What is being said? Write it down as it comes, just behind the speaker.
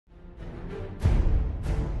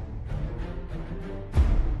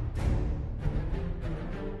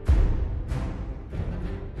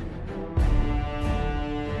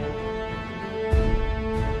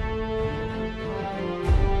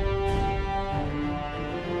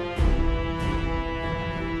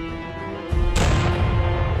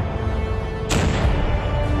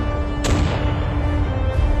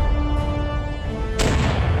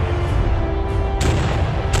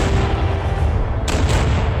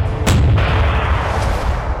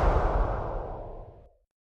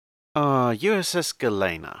USS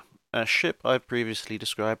Galena, a ship I've previously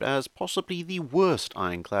described as possibly the worst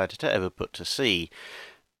ironclad to ever put to sea,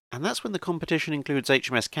 and that's when the competition includes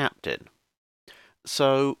HMS Captain.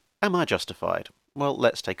 So, am I justified? Well,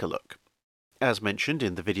 let's take a look. As mentioned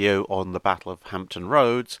in the video on the Battle of Hampton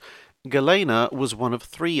Roads, Galena was one of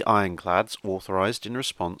 3 ironclads authorised in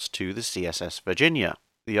response to the CSS Virginia,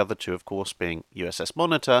 the other 2 of course being USS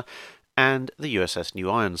Monitor and the USS New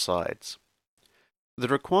Ironsides. The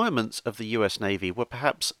requirements of the US Navy were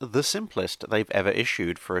perhaps the simplest they've ever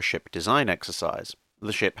issued for a ship design exercise.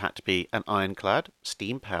 The ship had to be an ironclad,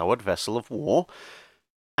 steam-powered vessel of war,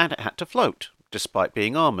 and it had to float, despite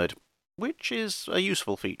being armoured, which is a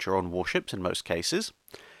useful feature on warships in most cases.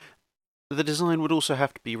 The design would also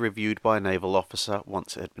have to be reviewed by a naval officer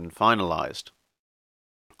once it had been finalised.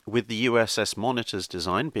 With the USS Monitor's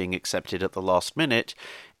design being accepted at the last minute,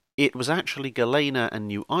 it was actually Galena and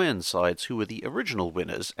New Ironsides who were the original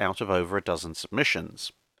winners out of over a dozen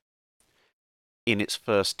submissions. In its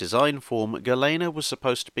first design form, Galena was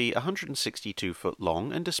supposed to be 162 foot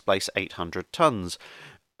long and displace 800 tons,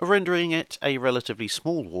 rendering it a relatively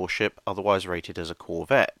small warship, otherwise rated as a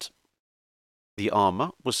corvette. The armour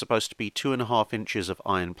was supposed to be 2.5 inches of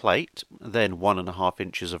iron plate, then 1.5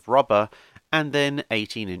 inches of rubber, and then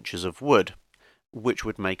 18 inches of wood, which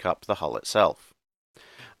would make up the hull itself.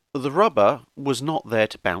 The rubber was not there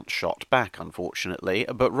to bounce shot back, unfortunately,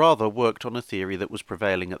 but rather worked on a theory that was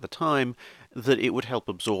prevailing at the time, that it would help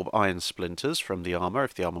absorb iron splinters from the armour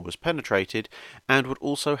if the armour was penetrated, and would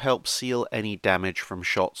also help seal any damage from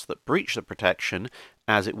shots that breach the protection,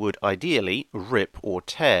 as it would ideally rip or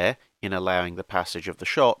tear in allowing the passage of the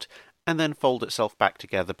shot, and then fold itself back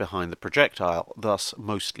together behind the projectile, thus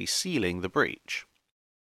mostly sealing the breach.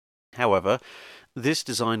 However, this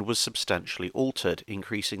design was substantially altered,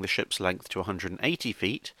 increasing the ship's length to 180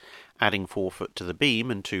 feet, adding 4 foot to the beam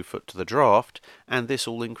and 2 foot to the draft, and this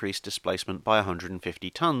all increased displacement by 150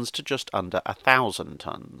 tons to just under 1,000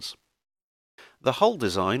 tons. The hull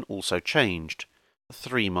design also changed.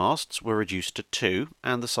 3 masts were reduced to 2,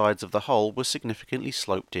 and the sides of the hull were significantly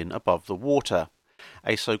sloped in above the water,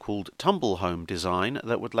 a so-called tumble-home design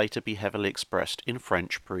that would later be heavily expressed in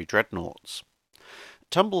French pre-dreadnoughts.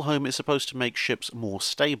 Tumble-home is supposed to make ships more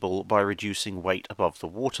stable by reducing weight above the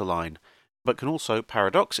waterline, but can also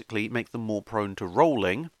paradoxically make them more prone to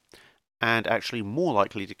rolling, and actually more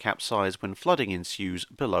likely to capsize when flooding ensues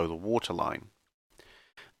below the waterline.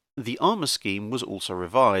 The armour scheme was also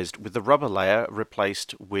revised, with the rubber layer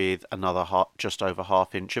replaced with another just over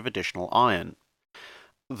 ½ inch of additional iron.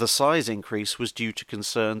 The size increase was due to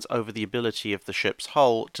concerns over the ability of the ship's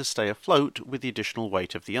hull to stay afloat with the additional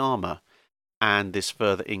weight of the armour, and this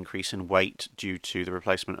further increase in weight due to the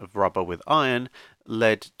replacement of rubber with iron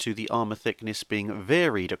led to the armour thickness being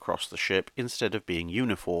varied across the ship instead of being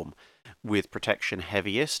uniform, with protection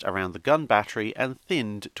heaviest around the gun battery and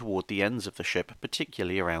thinned toward the ends of the ship,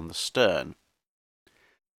 particularly around the stern.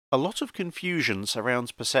 A lot of confusion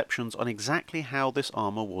surrounds perceptions on exactly how this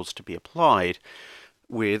armour was to be applied,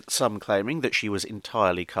 with some claiming that she was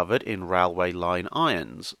entirely covered in railway line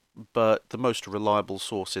irons, but the most reliable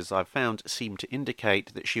sources I've found seem to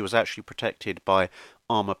indicate that she was actually protected by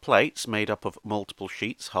armour plates made up of multiple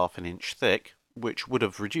sheets ½ an inch thick, which would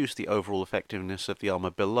have reduced the overall effectiveness of the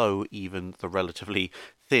armour below even the relatively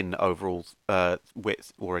thin overall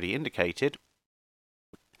width already indicated.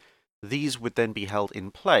 These would then be held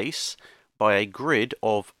in place by a grid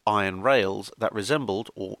of iron rails that resembled,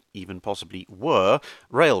 or even possibly were,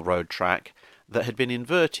 railroad track that had been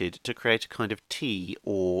inverted to create a kind of T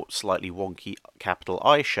or slightly wonky capital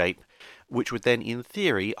I shape, which would then in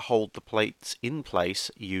theory hold the plates in place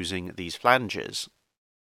using these flanges.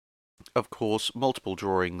 Of course, multiple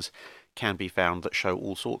drawings can be found that show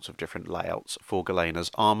all sorts of different layouts for Galena's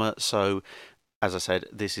armour, so as I said,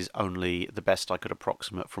 this is only the best I could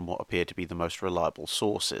approximate from what appear to be the most reliable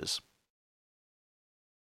sources.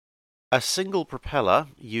 A single propeller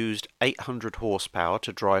used 800 horsepower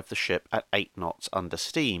to drive the ship at 8 knots under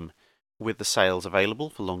steam, with the sails available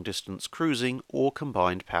for long-distance cruising or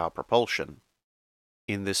combined power propulsion.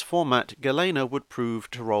 In this format, Galena would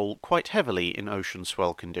prove to roll quite heavily in ocean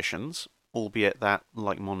swell conditions, albeit that,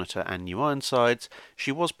 like Monitor and New Ironsides,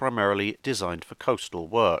 she was primarily designed for coastal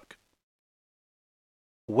work.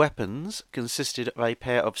 Weapons consisted of a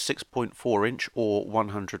pair of 6.4-inch or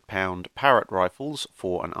 100-pound Parrott rifles,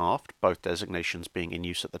 fore and aft, both designations being in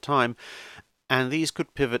use at the time, and these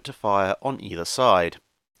could pivot to fire on either side.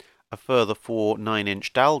 A further 4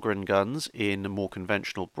 9-inch Dahlgren guns in more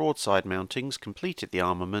conventional broadside mountings completed the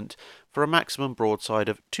armament for a maximum broadside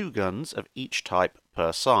of 2 guns of each type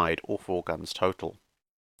per side, or 4 guns total.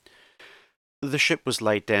 The ship was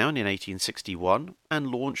laid down in 1861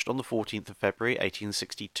 and launched on the 14th of February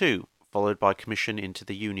 1862, followed by commission into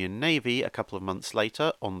the Union Navy a couple of months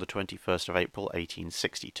later on the 21st of April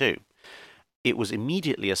 1862. It was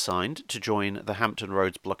immediately assigned to join the Hampton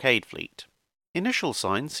Roads blockade fleet. Initial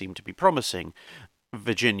signs seemed to be promising.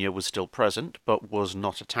 Virginia was still present, but was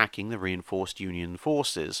not attacking the reinforced Union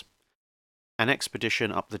forces. An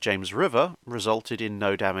expedition up the James River resulted in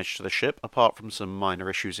no damage to the ship apart from some minor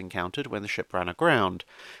issues encountered when the ship ran aground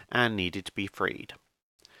and needed to be freed.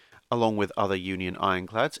 Along with other Union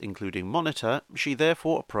ironclads, including Monitor, she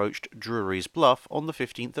therefore approached Drury's Bluff on the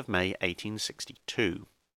 15th of May 1862.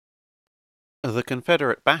 The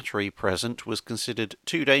Confederate battery present was considered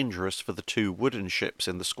too dangerous for the two wooden ships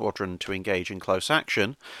in the squadron to engage in close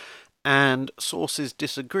action, and sources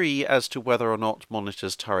disagree as to whether or not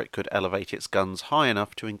Monitor's turret could elevate its guns high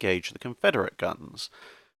enough to engage the Confederate guns,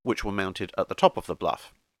 which were mounted at the top of the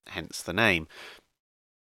bluff, hence the name.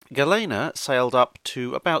 Galena sailed up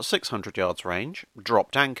to about 600 yards range,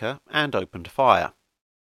 dropped anchor, and opened fire.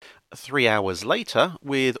 3 hours later,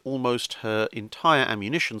 with almost her entire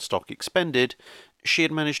ammunition stock expended, she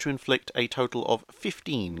had managed to inflict a total of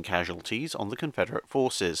 15 casualties on the Confederate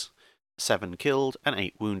forces, 7 killed and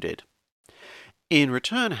 8 wounded. In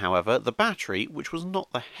return, however, the battery, which was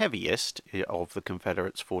not the heaviest of the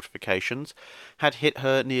Confederates' fortifications, had hit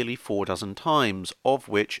her nearly 4 dozen times, of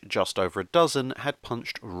which just over a dozen had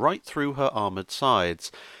punched right through her armoured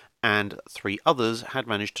sides, and 3 others had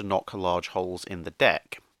managed to knock large holes in the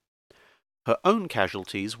deck. Her own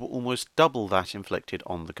casualties were almost double that inflicted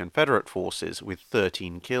on the Confederate forces, with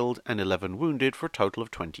 13 killed and 11 wounded for a total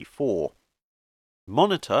of 24.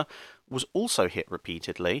 Monitor was also hit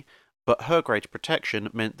repeatedly, but her great protection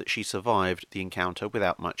meant that she survived the encounter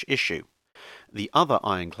without much issue. The other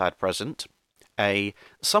ironclad present, a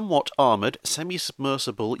somewhat armoured,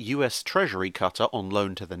 semi-submersible US Treasury cutter on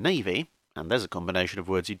loan to the Navy, and there's a combination of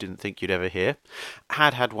words you didn't think you'd ever hear,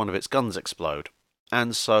 had one of its guns explode,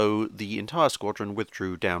 and so the entire squadron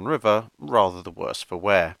withdrew downriver, rather the worse for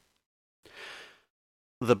wear.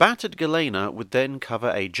 The battered Galena would then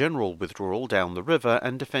cover a general withdrawal down the river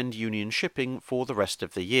and defend Union shipping for the rest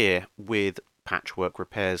of the year, with patchwork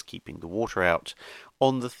repairs keeping the water out,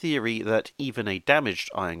 on the theory that even a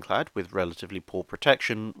damaged ironclad with relatively poor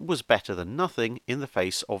protection was better than nothing in the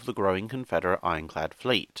face of the growing Confederate ironclad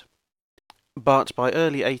fleet. But by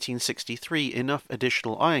early 1863 enough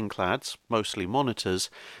additional ironclads, mostly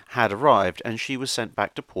Monitors, had arrived and she was sent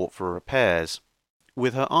back to port for repairs.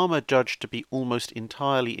 With her armour judged to be almost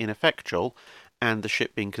entirely ineffectual, and the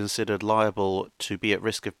ship being considered liable to be at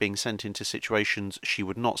risk of being sent into situations she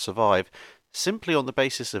would not survive, simply on the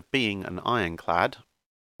basis of being an ironclad,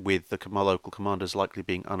 with the local commanders likely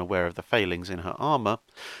being unaware of the failings in her armour,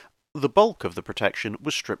 the bulk of the protection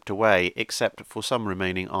was stripped away, except for some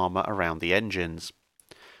remaining armour around the engines.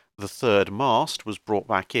 The third mast was brought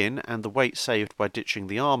back in, and the weight saved by ditching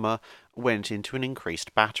the armour went into an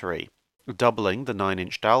increased battery, doubling the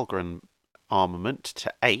 9-inch Dahlgren armament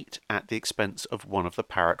to 8 at the expense of one of the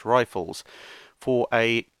Parrott rifles, for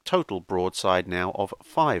a total broadside now of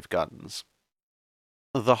 5 guns.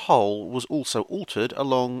 The hull was also altered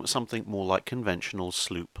along something more like conventional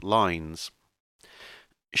sloop lines.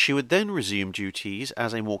 She would then resume duties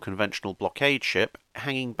as a more conventional blockade ship,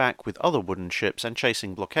 hanging back with other wooden ships and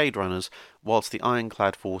chasing blockade runners, whilst the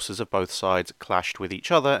ironclad forces of both sides clashed with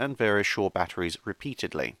each other and various shore batteries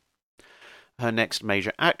repeatedly. Her next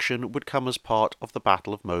major action would come as part of the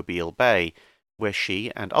Battle of Mobile Bay, where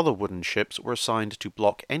she and other wooden ships were assigned to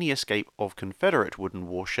block any escape of Confederate wooden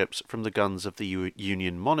warships from the guns of the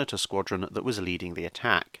Union Monitor Squadron that was leading the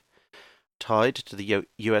attack. Tied to the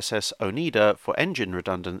USS Oneida for engine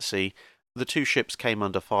redundancy, the two ships came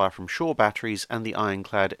under fire from shore batteries and the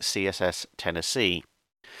ironclad CSS Tennessee.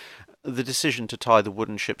 The decision to tie the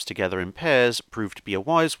wooden ships together in pairs proved to be a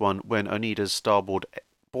wise one when Oneida's starboard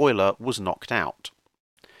boiler was knocked out.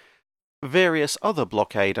 Various other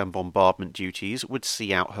blockade and bombardment duties would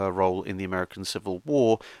see out her role in the American Civil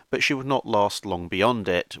War, but she would not last long beyond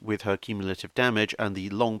it, with her cumulative damage and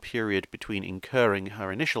the long period between incurring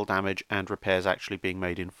her initial damage and repairs actually being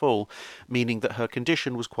made in full, meaning that her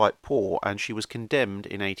condition was quite poor and she was condemned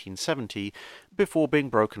in 1870 before being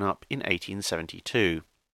broken up in 1872.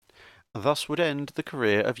 Thus would end the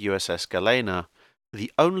career of USS Galena,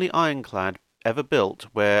 the only ironclad ever built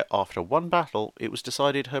where, after one battle, it was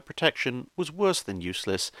decided her protection was worse than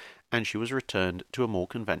useless and she was returned to a more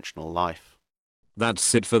conventional life.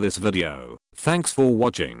 That's it for this video. Thanks for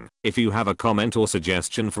watching. If you have a comment or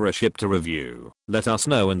suggestion for a ship to review, let us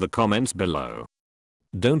know in the comments below.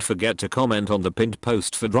 Don't forget to comment on the pinned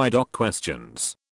post for dry dock questions.